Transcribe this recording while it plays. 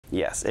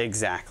Yes,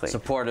 exactly.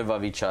 Supportive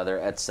of each other,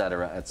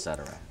 etc.,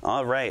 etc.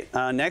 All right.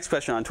 Next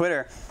question on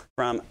Twitter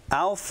from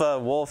Alpha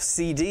Wolf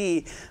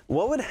CD.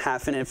 What would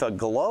happen if a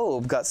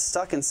globe got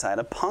stuck inside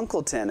a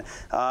Punkleton?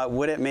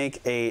 Would it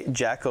make a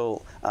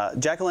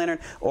jack-o'-lantern,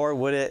 or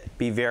would it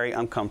be very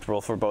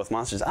uncomfortable for both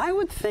monsters? I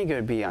would think it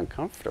would be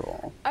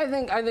uncomfortable. I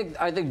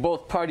think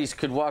both parties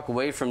could walk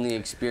away from the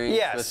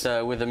experience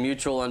with a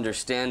mutual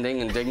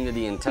understanding and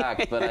dignity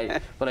intact.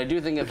 but I do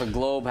think if a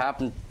globe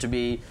happened to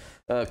be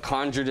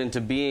conjured into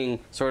being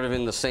sort of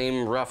in the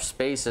same rough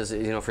space as,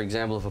 you know, for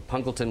example, if a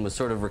Punkleton was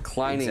sort of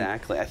reclining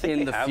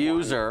in the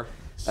fuser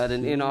at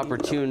an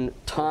inopportune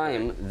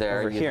time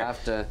there, you'd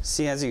have to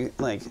see, as you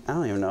like, I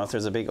don't even know if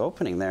there's a big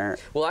opening there.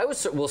 Well, I was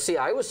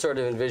sort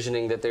of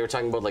envisioning that they were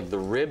talking about like the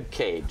rib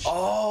cage.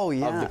 Oh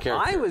yeah, of the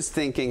character. I was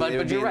thinking. But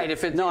you're right.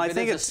 If it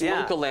is a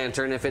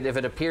smoke-a-lantern, if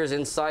it appears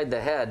inside the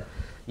head.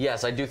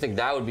 Yes, I do think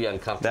that would be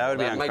uncomfortable. That would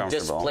be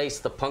uncomfortable. Might displace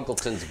the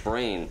Punkleton's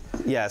brain.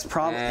 Yes,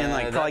 probably, and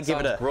like probably give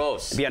it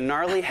gross. Be a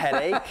gnarly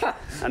headache,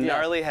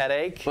 gnarly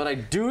headache. But I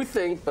do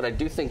think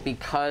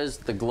because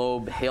the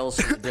globe hails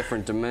from a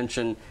different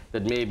dimension,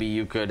 that maybe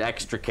you could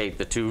extricate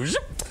the two,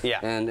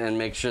 and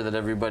make sure that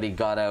everybody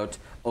got out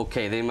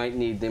okay. They might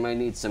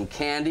need some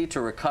candy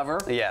to recover.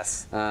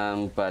 Yes.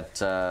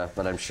 But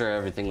I'm sure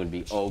everything would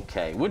be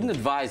okay. Wouldn't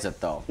advise it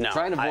though. No.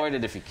 Try and avoid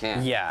it if you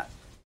can. Yeah,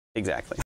 exactly.